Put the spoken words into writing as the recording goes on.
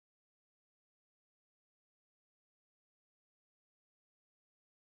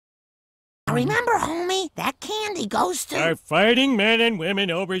Remember, homie, that candy goes to... Our fighting men and women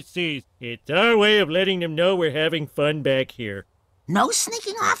overseas. It's our way of letting them know we're having fun back here. No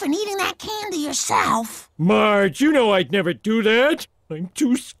sneaking off and eating that candy yourself. Marge, you know I'd never do that. I'm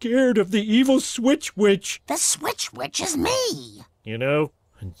too scared of the evil Switch Witch. The Switch Witch is me. You know,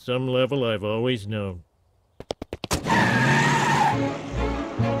 on some level I've always known.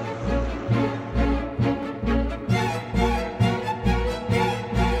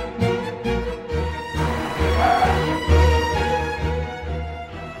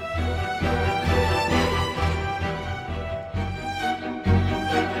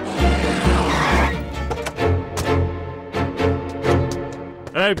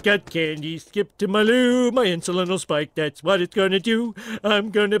 I've got candy, skip to my loo, my insulin will spike, that's what it's gonna do. I'm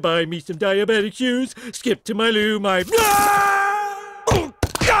gonna buy me some diabetic shoes, skip to my loo, my... Oh,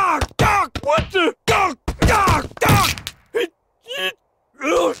 what the...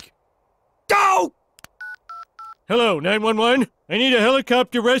 Go! Hello, 911. I need a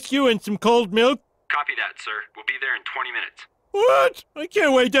helicopter rescue and some cold milk. Copy that, sir. We'll be there in 20 minutes. What? I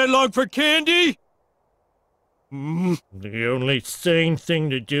can't wait that long for candy! The only sane thing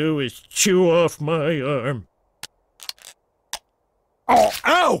to do is chew off my arm. Oh,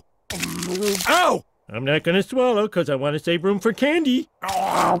 ow! Ow! I'm not gonna swallow because I want to save room for candy.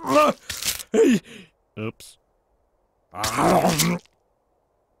 Oops.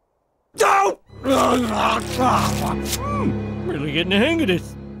 No! Really getting the hang of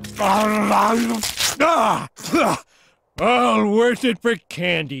this. All worth it for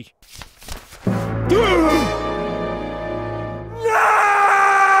candy.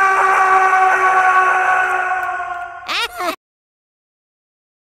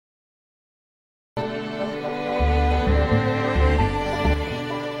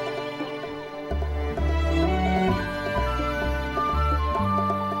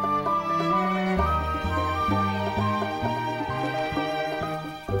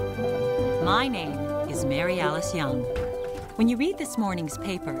 My name is Mary Alice Young. When you read this morning's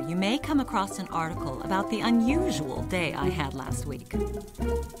paper, you may come across an article about the unusual day I had last week.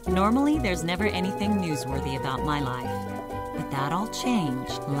 Normally, there's never anything newsworthy about my life, but that all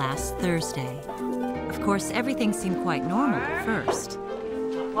changed last Thursday. Of course, everything seemed quite normal at first.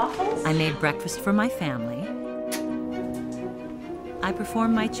 Waffles? I made breakfast for my family. I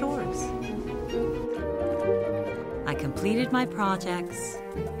performed my chores. I completed my projects.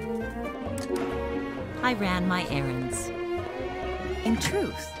 I ran my errands. In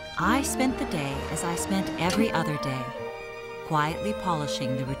truth, I spent the day as I spent every other day, quietly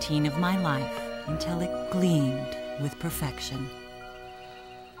polishing the routine of my life until it gleamed with perfection.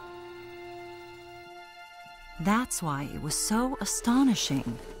 That's why it was so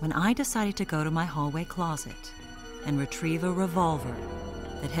astonishing when I decided to go to my hallway closet and retrieve a revolver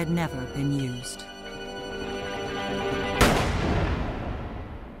that had never been used.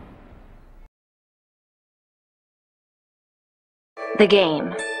 The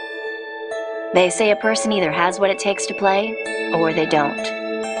game. They say a person either has what it takes to play, or they don't.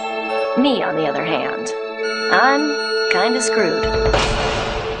 Me, on the other hand, I'm kinda screwed.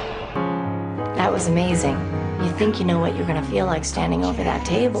 That was amazing. You think you know what you're gonna feel like standing over that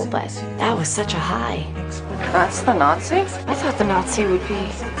table, but that was such a high. That's the Nazi? I thought the Nazi would be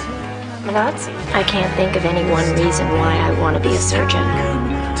a Nazi. I can't think of any one reason why I want to be a surgeon.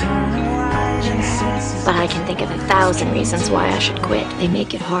 But I can think of 1,000 reasons why I should quit. They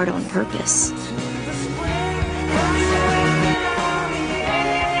make it hard on purpose.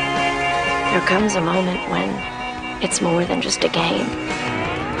 There comes a moment when it's more than just a game.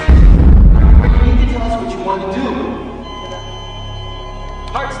 You need to tell us what you want to do.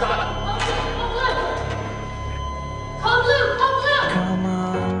 Heart stop.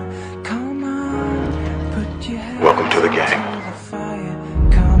 Welcome to the gang.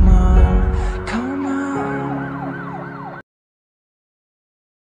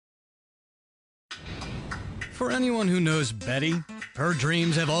 For anyone who knows Betty, her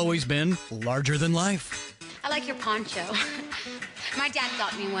dreams have always been larger than life. I like your poncho. My dad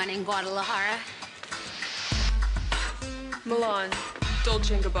got me one in Guadalajara. Milan,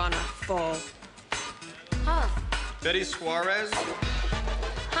 Dolce & Gabbana, fall. Oh, Betty Suarez.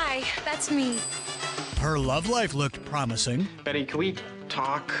 hi, that's me. Her love life looked promising. Betty, can we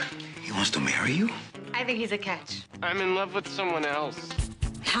talk? He wants to marry you? I think he's a catch. I'm in love with someone else.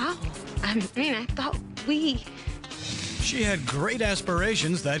 How? I thought we... She had great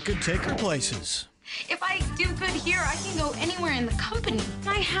aspirations that could take her places. If I do good here, I can go anywhere in the company.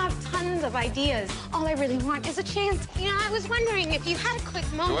 I have tons of ideas. All I really want is a chance. You know, I was wondering if you had a quick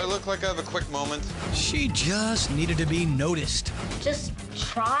moment. Do I look like I have a quick moment? She just needed to be noticed. Just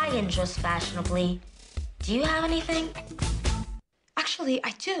try and dress fashionably. Do you have anything? Actually,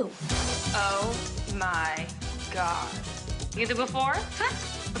 I do. Oh my God. You the before? Huh?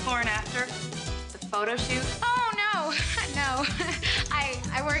 Before and after? The photo shoot? Oh, no. No.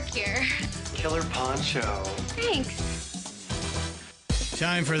 I work here. Killer poncho. Thanks.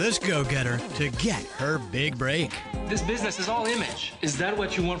 Time for this go-getter to get her big break. This business is all image. Is that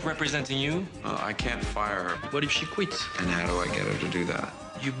what you want representing you? I can't fire her. What if she quits? And how do I get her to do that?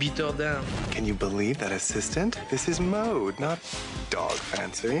 You beat her down. Can you believe that assistant? This is mode, not dog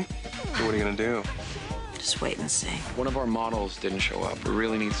fancy. So what are you gonna do? Just wait and see. One of our models didn't show up. We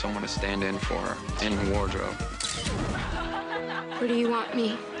really need someone to stand in for her in the wardrobe. Where do you want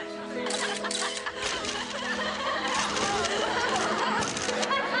me?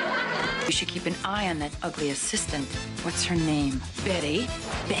 You should keep an eye on that ugly assistant. What's her name? Betty.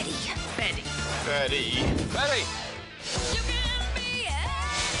 Betty. Betty. Betty. Betty!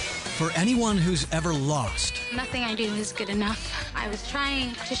 For anyone who's ever lost, Nothing I do is good enough. I was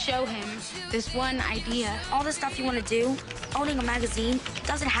trying to show him this one idea. All the stuff you want to do, owning a magazine,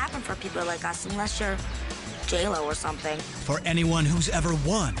 doesn't happen for people like us unless you're J-Lo or something. for anyone who's ever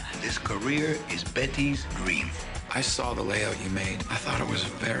won, This career is Betty's dream. I saw the layout you made. I thought it was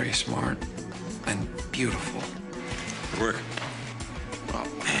very smart and beautiful. Work. Well,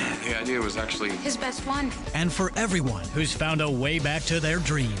 the idea was actually His best one. and for everyone who's found a way back to their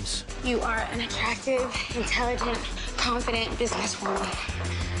dreams. You are an attractive, intelligent, confident businesswoman.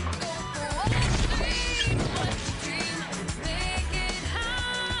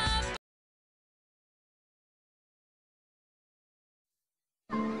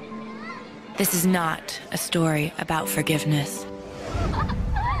 This is not a story about forgiveness.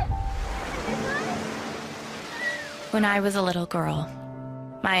 When I was a little girl,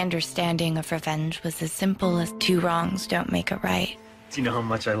 my understanding of revenge was as simple as 2 wrongs don't make a right. Do you know how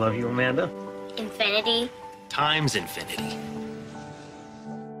much I love you, Amanda? Infinity. Times infinity.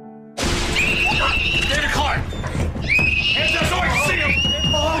 David Clark! Hands up so I can see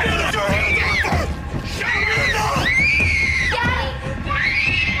him!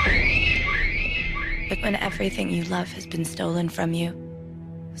 But when everything you love has been stolen from you,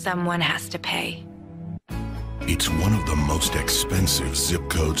 someone has to pay. It's one of the most expensive zip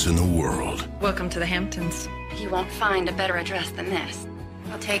codes in the world. Welcome to the Hamptons. You won't find a better address than this.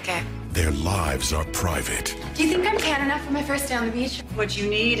 I'll take it. Their lives are private. Do you think I'm tan enough for my first day on the beach? What you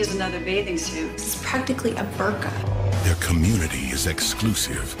need is another bathing suit. This is practically a burqa. Their community is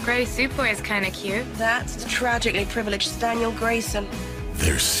exclusive. Gray Soup Boy is kind of cute. That's the tragically privileged Daniel Grayson.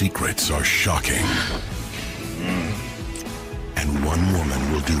 Their secrets are shocking. And one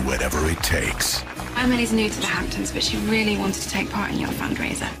woman will do whatever it takes Emily's new to the Hamptons, but she really wanted to take part in your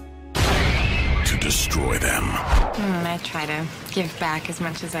fundraiser. to destroy them. I try to give back as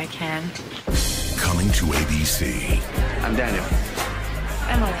much as I can. Coming to ABC. I'm Daniel.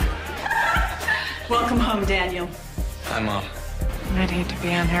 Emily. Welcome home, Daniel. Hi, Mom. I'd hate to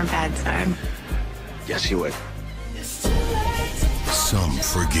be on her bad side. Yes, you would. Some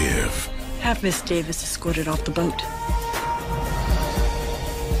forgive. Have Miss Davis escorted off the boat.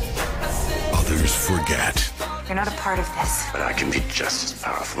 Others forget. You're not a part of this. But I can be just as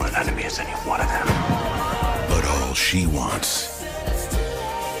powerful an enemy as any one of them. But all she wants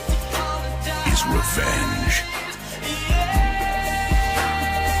is revenge.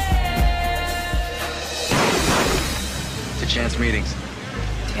 To chance meetings.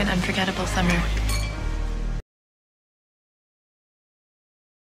 To an unforgettable summer.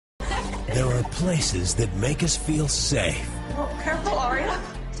 There are places that make us feel safe. Oh, careful, Aria.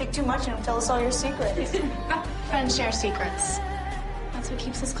 Take too much and it'll tell us all your secrets. Friends share secrets. That's what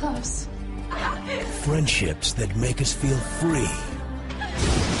keeps us close. Friendships that make us feel free.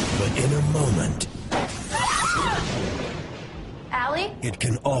 But in a moment, Allie? it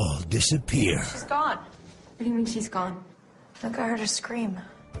can all disappear. She's gone. What do you mean she's gone? Look, I heard her scream.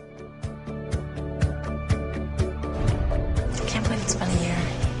 I can't believe it's been a year.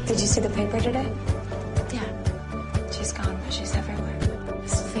 Did you see the paper today? Yeah. She's gone, but she's everywhere. I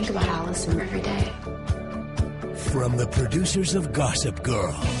still think about Allison every day. From the producers of Gossip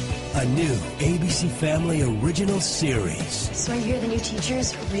Girl, a new ABC Family original series. So I hear the new teacher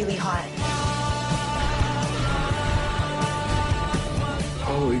is really hot.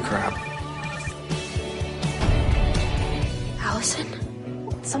 Holy crap. Allison?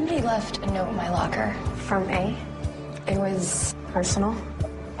 Somebody left a note in my locker from A. It was personal.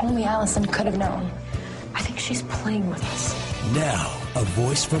 Only Allison could have known. I think she's playing with us. Now, a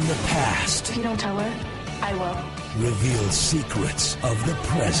voice from the past If you don't tell her, I will. reveals secrets of the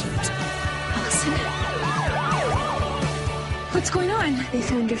present. Allison. What's going on? They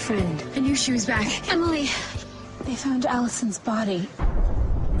found your friend. I knew she was back. Emily. They found Allison's body.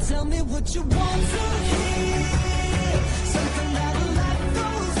 Tell me what you want to hear. Something that'll let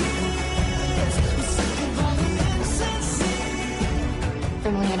those years. We're sick of all the insincere.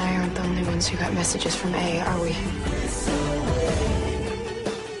 Emily and I aren't the only ones who got messages from A, are we?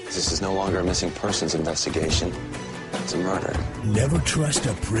 This is no longer a missing persons investigation. It's a murder. Never trust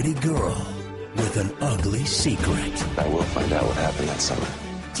a pretty girl with an ugly secret. I will find out what happened that summer.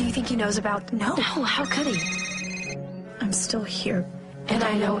 Do you think he knows about... No, how could he? I'm still here. And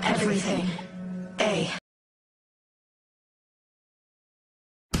I know everything. A.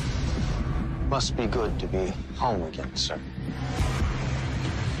 Must be good to be home again, sir.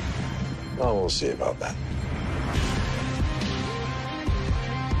 Well, we'll see about that.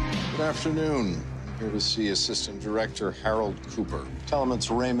 Good afternoon. I'm here to see Assistant Director Harold Cooper. Tell him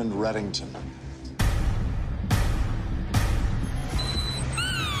it's Raymond Reddington.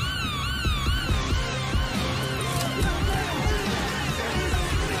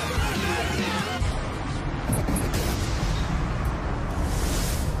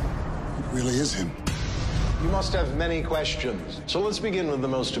 It really is him. You must have many questions. So let's begin with the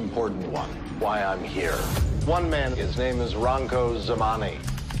most important one. Why I'm here. One man, his name is Ranko Zamani.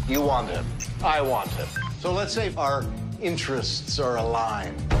 You want him. I want him. So let's say our interests are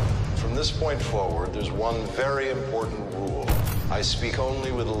aligned. From this point forward, there's one very important rule. I speak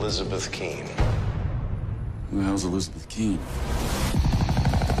only with Elizabeth Keene. Who the hell's Elizabeth Keene?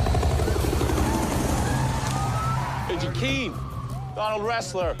 Agent Keene, Donald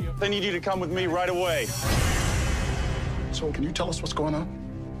Ressler. They need you to come with me right away. So, can you tell us what's going on?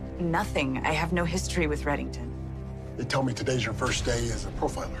 Nothing. I have no history with Reddington. They tell me today's your first day as a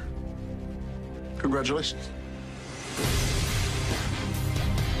profiler. Congratulations.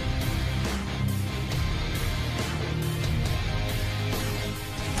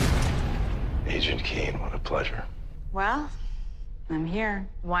 Agent Keene, what a pleasure. Well, I'm here.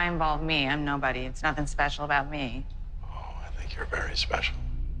 Why involve me? I'm nobody. It's nothing special about me. I think you're very special.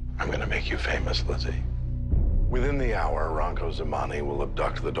 I'm going to make you famous, Lizzie. Within the hour, Ranko Zamani will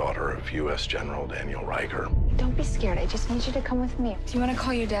abduct the daughter of U.S. General Daniel Riker. Don't be scared. I just need you to come with me. Do you want to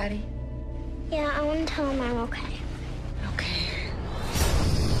call your daddy? Yeah, I want to tell him I'm okay. Okay.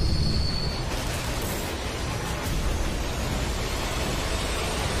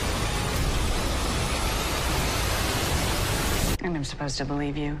 And I'm supposed to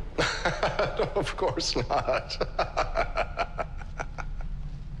believe you? No, of course not.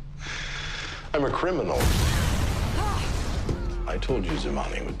 I'm a criminal. I told you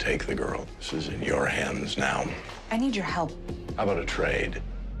Zamani would take the girl. This is in your hands now. I need your help. How about a trade?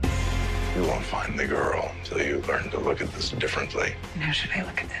 You won't find the girl until you learn to look at this differently. And how should I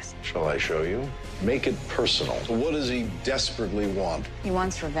look at this? Shall I show you? Make it personal. So what does he desperately want? He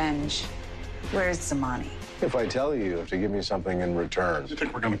wants revenge. Where's Zamani? If I tell you, you have to give me something in return. You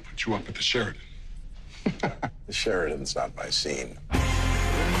think we're going to put you up at the Sheridan? The Sheridan's not my scene.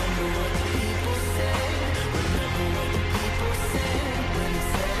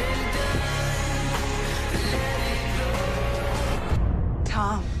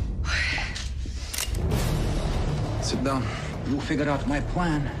 Tom. Sit down. You figured out my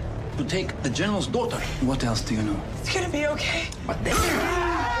plan to take the general's daughter. What else do you know? It's gonna be okay. What the?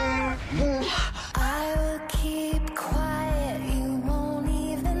 I will keep quiet. You won't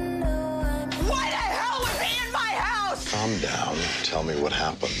even know Why the hell was he in my house? Calm down. Tell me what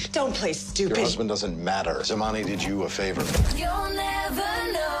happened. Don't play stupid. Your husband doesn't matter. Zamani did you a favor. You'll never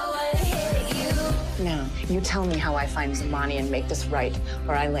know what hit you. Now, you tell me how I find Zamani and make this right,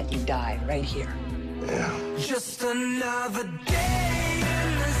 or I let you die right here. Yeah. Just another day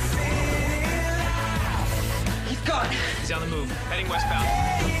in the city life. He's gone. He's on the move, heading westbound.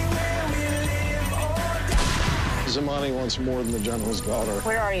 Zamani wants more than the general's daughter.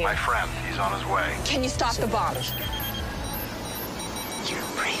 Where are you? My friend. He's on his way. Can you stop the bomb? You're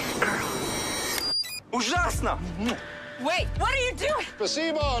a brave girl. Ужасно! Wait, what are you doing?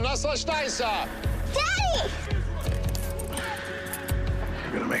 Спасибо, наслаждайся! Daddy!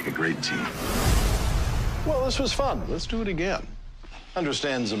 You're gonna make a great team. Well, this was fun. Let's do it again.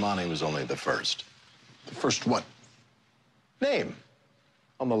 Understand Zamani was only the first. The first what? Name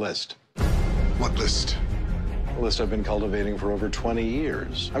on the list. What list? A list I've been cultivating for over 20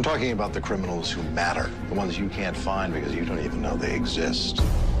 years. I'm talking about the criminals who matter, the ones you can't find because you don't even know they exist.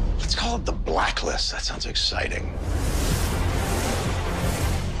 Let's call it the blacklist. That sounds exciting.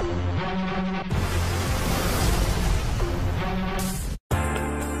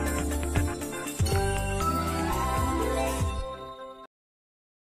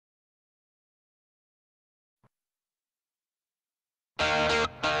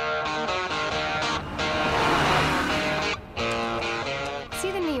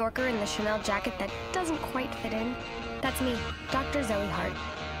 Chanel jacket that doesn't quite fit in. That's me, Dr. Zoe Hart.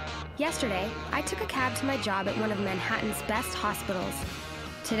 Yesterday, I took a cab to my job at one of Manhattan's best hospitals.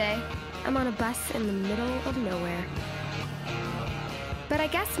 Today, I'm on a bus in the middle of nowhere. But I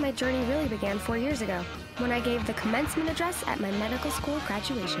guess my journey really began 4 years ago, when I gave the commencement address at my medical school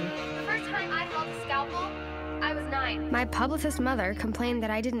graduation. The first time I held a scalpel, I was 9. My publicist mother complained that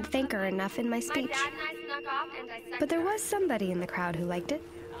I didn't thank her enough in my speech. My dad and I snuck off and dissected. But there was somebody in the crowd who liked it.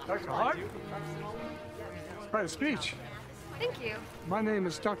 Dr. Hart? Quite a speech. Thank you. My name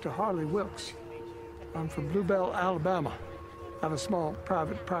is Dr. Harley Wilkes. I'm from Bluebell, Alabama. I have a small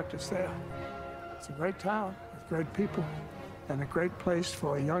private practice there. It's a great town with great people and a great place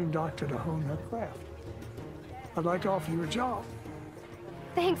for a young doctor to hone their craft. I'd like to offer you a job.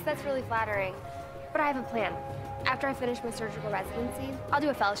 Thanks, that's really flattering. But I have a plan. After I finish my surgical residency, I'll do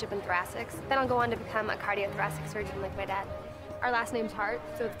a fellowship in thoracics. Then I'll go on to become a cardiothoracic surgeon like my dad. Our last name's Hart,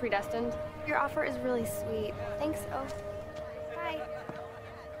 so it's predestined. Your offer is really sweet. Thanks, oh. Bye.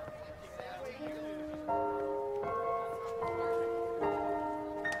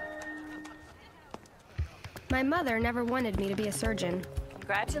 My mother never wanted me to be a surgeon.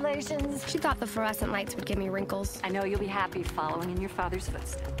 Congratulations. She thought the fluorescent lights would give me wrinkles. I know you'll be happy following in your father's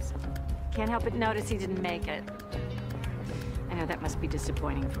footsteps. Can't help but notice he didn't make it. I know that must be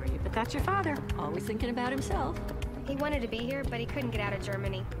disappointing for you, but that's your father, always thinking about himself. He wanted to be here, but he couldn't get out of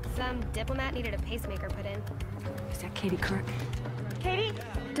Germany. Some diplomat needed a pacemaker put in. Is that Katie Kirk? Katie?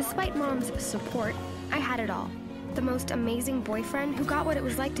 Despite Mom's support, I had it all. The most amazing boyfriend who got what it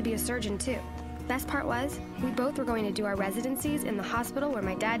was like to be a surgeon, too. Best part was, we both were going to do our residencies in the hospital where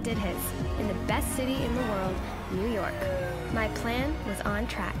my dad did his, in the best city in the world, New York. My plan was on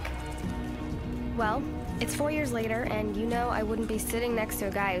track. Well, it's 4 years later, and you know I wouldn't be sitting next to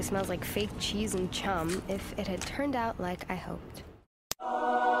a guy who smells like fake cheese and chum if it had turned out like I hoped.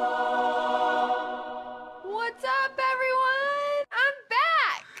 What's up, everyone? I'm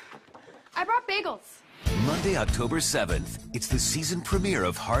back! I brought bagels. Monday, October 7th, it's the season premiere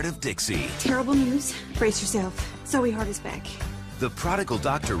of Heart of Dixie. Terrible news. Brace yourself. Zoe Hart is back. The prodigal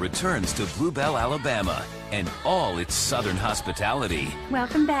doctor returns to Bluebell, Alabama, and all its southern hospitality.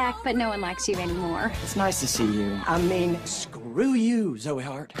 Welcome back, but no one likes you anymore. It's nice to see you. I mean, screw you, Zoe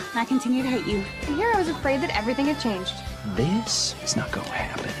Hart. I continue to hate you. And here I was afraid that everything had changed. This is not gonna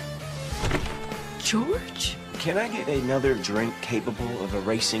happen. George? Can I get another drink capable of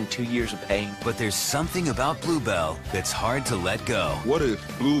erasing 2 years of pain? But there's something about Bluebell that's hard to let go. What if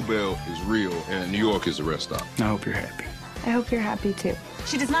Bluebell is real and New York is a rest stop? I hope you're happy. I hope you're happy, too.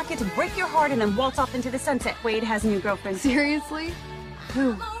 She does not get to break your heart and then waltz off into the sunset. Wade has a new girlfriend. Seriously?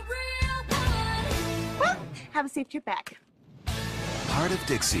 Who? Well, have a safe trip back. Heart of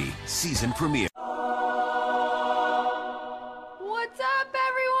Dixie, season premiere. What's up,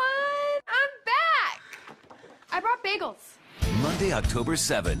 everyone? I'm back! I brought bagels. Monday, October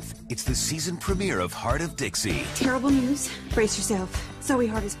 7th, it's the season premiere of Heart of Dixie. Terrible news. Brace yourself. Zoe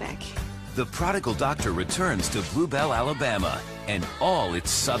Hart is back. The prodigal doctor returns to Bluebell, Alabama, and all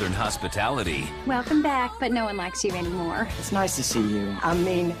its southern hospitality. Welcome back, but no one likes you anymore. It's nice to see you. I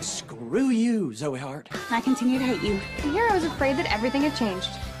mean, screw you, Zoe Hart. I continue to hate you. And here I was afraid that everything had changed.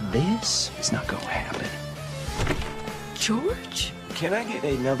 This is not gonna happen. George? Can I get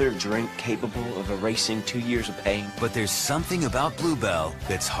another drink capable of erasing 2 years of pain? But there's something about Bluebell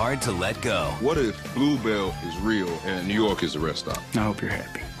that's hard to let go. What if Bluebell is real and New York is a rest stop? I hope you're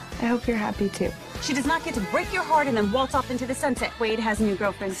happy. I hope you're happy, too. She does not get to break your heart and then waltz off into the sunset. Wade has a new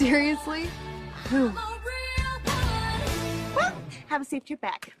girlfriend. Seriously? Who? Well, have a safe trip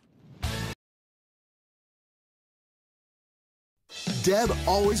back. Deb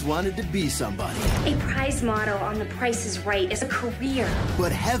always wanted to be somebody. A prize model on The Price is Right is a career.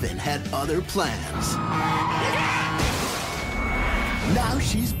 But heaven had other plans. Now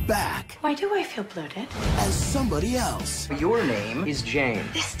she's back. Why do I feel bloated? As somebody else. Your name is Jane.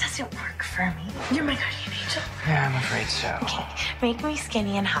 This doesn't work for me. You're my guardian angel. Yeah, I'm afraid so. Okay, make me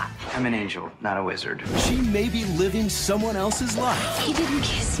skinny and hot. I'm an angel, not a wizard. She may be living someone else's life. He didn't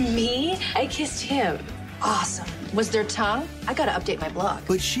kiss me. I kissed him. Awesome. Was there tongue? I gotta update my blog.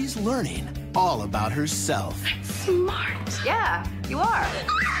 But she's learning all about herself. Smart. Yeah, you are.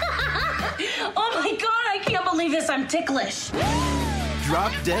 Oh my god, I can't believe this. I'm ticklish.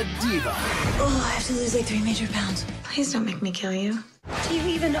 Drop Dead Diva. Oh, I have to lose like 3 major pounds. Please don't make me kill you. Do you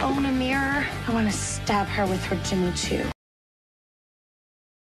even own a mirror? I want to stab her with her Jimmy Choo.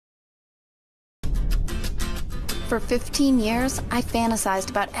 For 15 years, I fantasized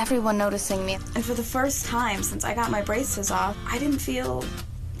about everyone noticing me. And for the first time since I got my braces off, I didn't feel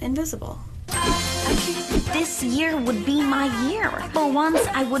invisible. This year would be my year. For once,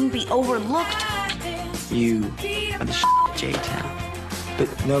 I wouldn't be overlooked. You are the J-Town.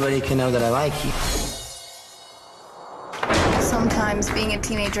 But nobody can know that I like you. Sometimes being a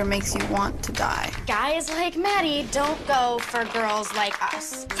teenager makes you want to die. Guys like Maddie don't go for girls like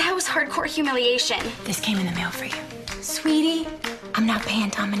us. That was hardcore humiliation. This came in the mail for you. Sweetie, I'm not paying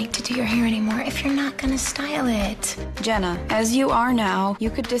Dominique to do your hair anymore if you're not gonna style it. Jenna, as you are now, you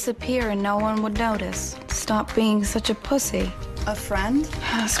could disappear and no one would notice. Stop being such a pussy. A friend?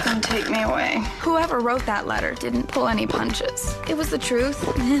 Husband, take me away. Whoever wrote that letter didn't pull any punches. It was the truth,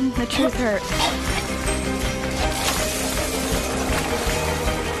 and the truth hurt.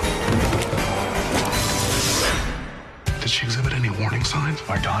 Did she exhibit any warning signs?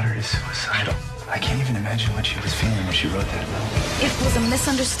 Our daughter is suicidal. I can't even imagine what she was feeling when she wrote that note. It was a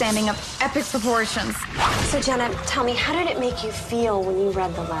misunderstanding of epic proportions. So, Jenna, tell me, how did it make you feel when you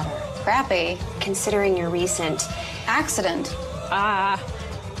read the letter? Crappy. Considering your recent Accident. I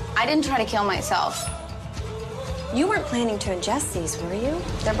didn't try to kill myself. You weren't planning to ingest these, were you?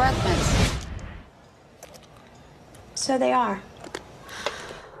 They're breath mints. So they are.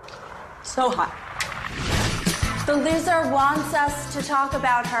 So hot. The loser wants us to talk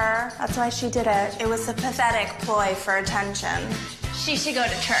about her. That's why she did it. It was a pathetic ploy for attention. She should go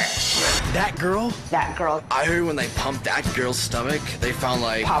to church. That girl? That girl. I heard when they pumped that girl's stomach, they found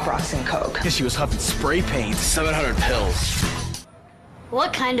like Pop Rocks and Coke. Yeah, she was huffing spray paint, 700 pills.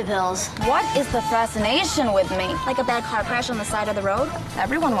 What kind of pills? What is the fascination with me? Like a bad car crash on the side of the road?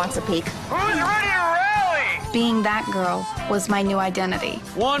 Everyone wants a peek. Who's ready to rally? Being that girl was my new identity.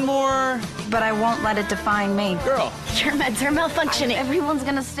 One more. But I won't let it define me. Girl. Your meds are malfunctioning. Everyone's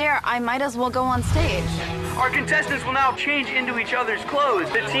gonna stare. I might as well go on stage. Our contestants will now change into each other's clothes.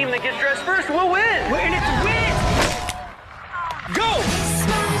 The team that gets dressed first will win. We're in it to win. Go!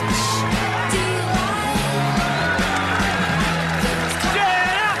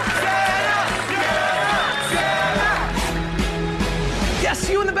 Yes,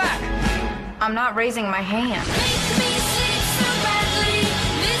 you in the back. I'm not raising my hand.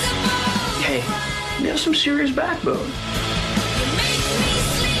 Hey, you have some serious backbone.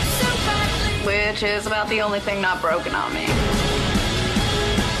 Which is about the only thing not broken on me.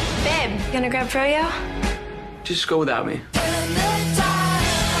 Babe, gonna grab Froyo? Just go without me.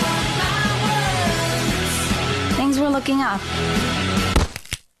 Things were looking up.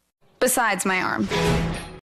 Besides my arm.